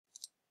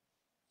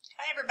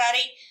Hi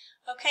everybody.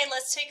 Okay,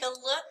 let's take a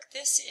look.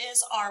 This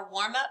is our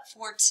warm-up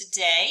for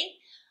today.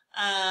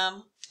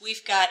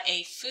 We've got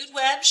a food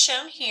web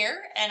shown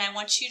here, and I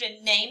want you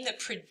to name the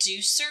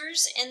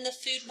producers in the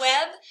food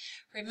web.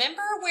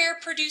 Remember where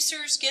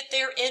producers get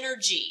their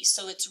energy,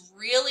 so it's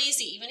real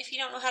easy, even if you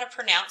don't know how to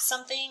pronounce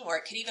something, or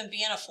it could even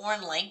be in a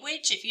foreign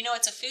language. If you know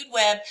it's a food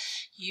web,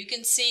 you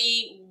can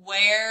see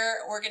where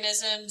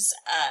organisms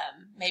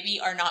maybe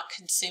are not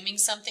consuming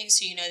something,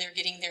 so you know they're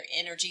getting their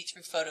energy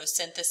through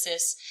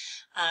photosynthesis.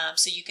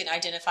 So you can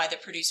identify the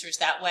producers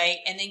that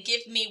way, and then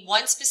give me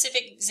one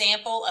specific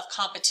example of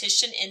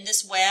competition in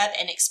this web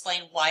and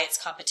explain why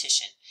it's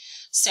competition.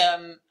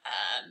 So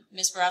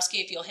Ms. Borowski,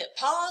 if you'll hit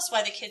pause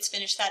while the kids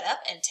finish that up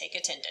and take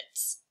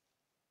attendance.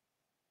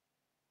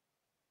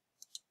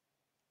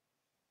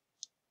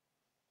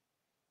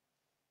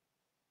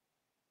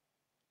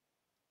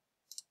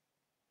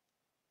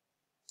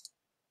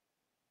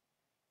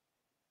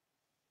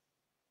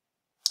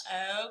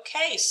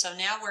 Okay, so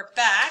now we're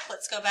back.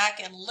 Let's go back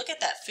and look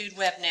at that food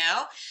web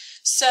now.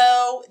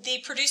 So the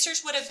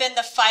producers would have been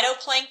the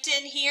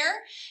phytoplankton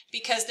here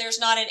because there's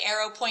not an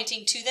arrow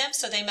pointing to them,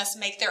 so they must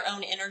make their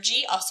own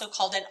energy, also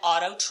called an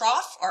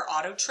autotroph or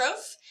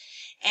autotroph.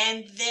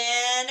 And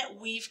then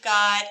we've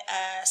got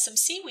some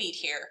seaweed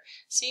here.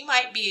 So you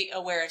might be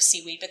aware of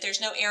seaweed, but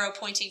there's no arrow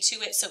pointing to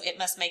it, so it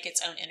must make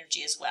its own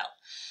energy as well.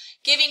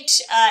 Giving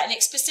a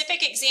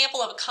specific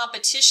example of a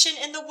competition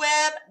in the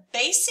web,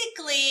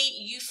 basically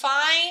you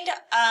find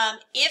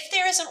if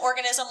there is an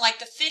organism like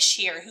the fish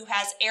here who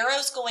has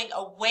arrows going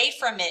away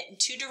from it in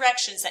two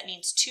directions, that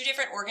means two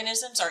different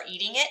organisms are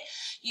eating it,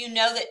 you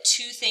know that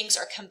two things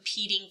are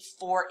competing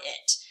for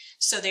it.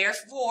 So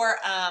therefore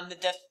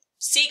the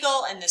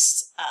seagull and the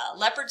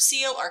leopard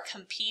seal are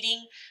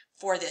competing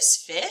for this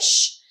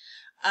fish.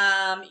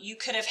 You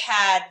could have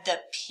had the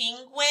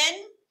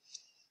penguin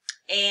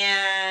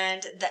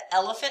and the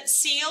elephant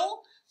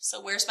seal. So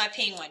where's my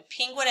penguin?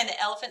 Penguin and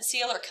the elephant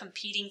seal are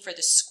competing for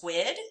the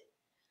squid.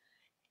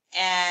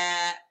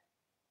 And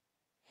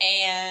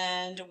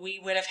we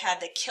would have had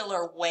the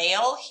killer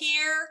whale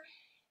here.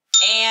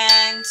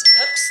 And,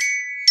 oops,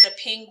 the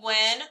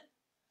penguin,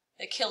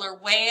 the killer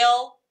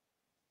whale,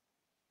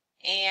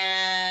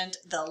 and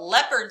the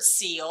leopard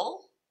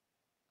seal.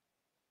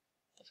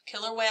 The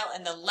killer whale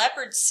and the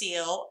leopard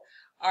seal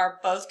are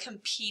both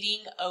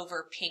competing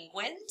over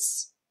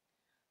penguins,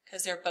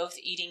 because they're both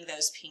eating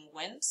those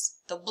penguins.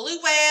 The blue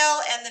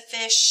whale and the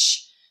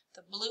fish,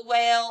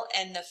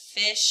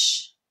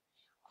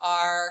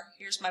 are,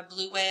 here's my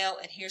blue whale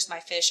and here's my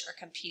fish, are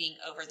competing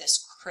over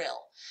this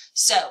krill.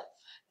 So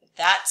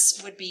that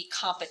would be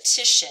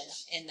competition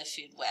in the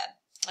food web.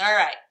 All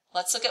right,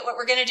 let's look at what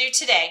we're going to do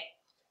today.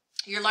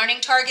 Your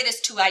learning target is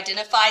to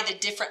identify the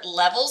different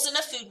levels in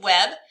a food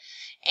web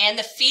and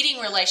the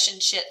feeding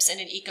relationships in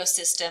an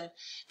ecosystem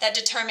that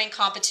determine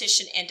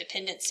competition and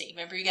dependency.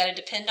 Remember, you got to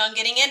depend on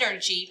getting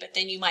energy, but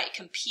then you might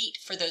compete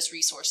for those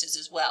resources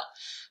as well.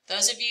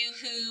 Those of you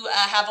who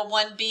have a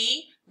 1B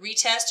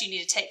retest, you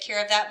need to take care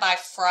of that by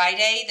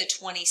Friday the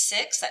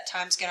 26th. That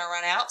time's going to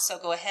run out, so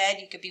go ahead.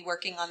 You could be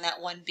working on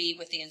that 1B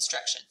with the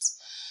instructions.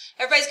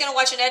 Everybody's going to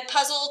watch an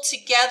Edpuzzle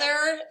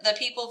together. The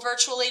people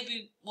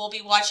virtually will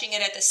be watching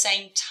it at the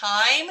same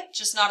time,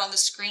 just not on the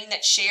screen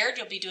that's shared.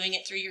 You'll be doing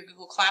it through your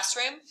Google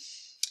Classroom.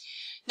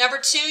 Number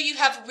 2, you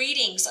have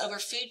readings over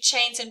food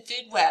chains and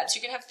food webs.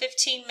 You're going to have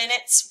 15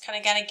 minutes. Kind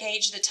of got to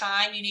gauge the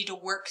time. You need to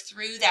work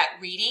through that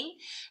reading.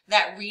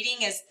 That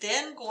reading is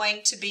then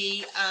going to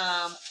be,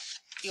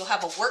 you'll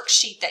have a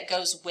worksheet that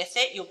goes with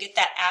it. You'll get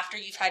that after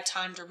you've had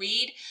time to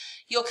read.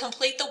 You'll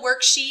complete the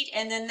worksheet,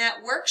 and then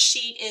that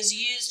worksheet is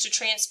used to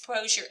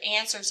transpose your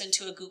answers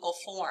into a Google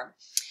form.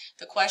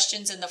 The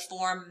questions in the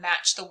form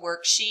match the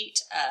worksheet.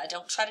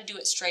 Don't try to do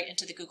it straight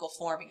into the Google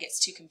form. It gets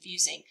too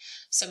confusing.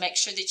 So make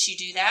sure that you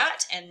do that,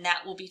 and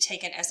that will be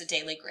taken as a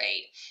daily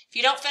grade. If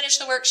you don't finish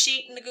the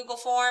worksheet in the Google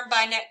form,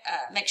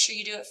 make sure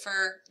you do it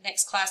for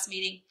next class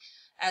meeting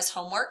as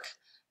homework.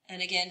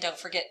 And again, don't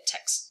forget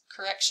text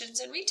corrections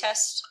and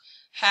retest.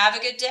 Have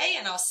a good day,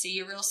 and I'll see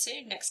you real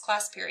soon next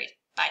class period.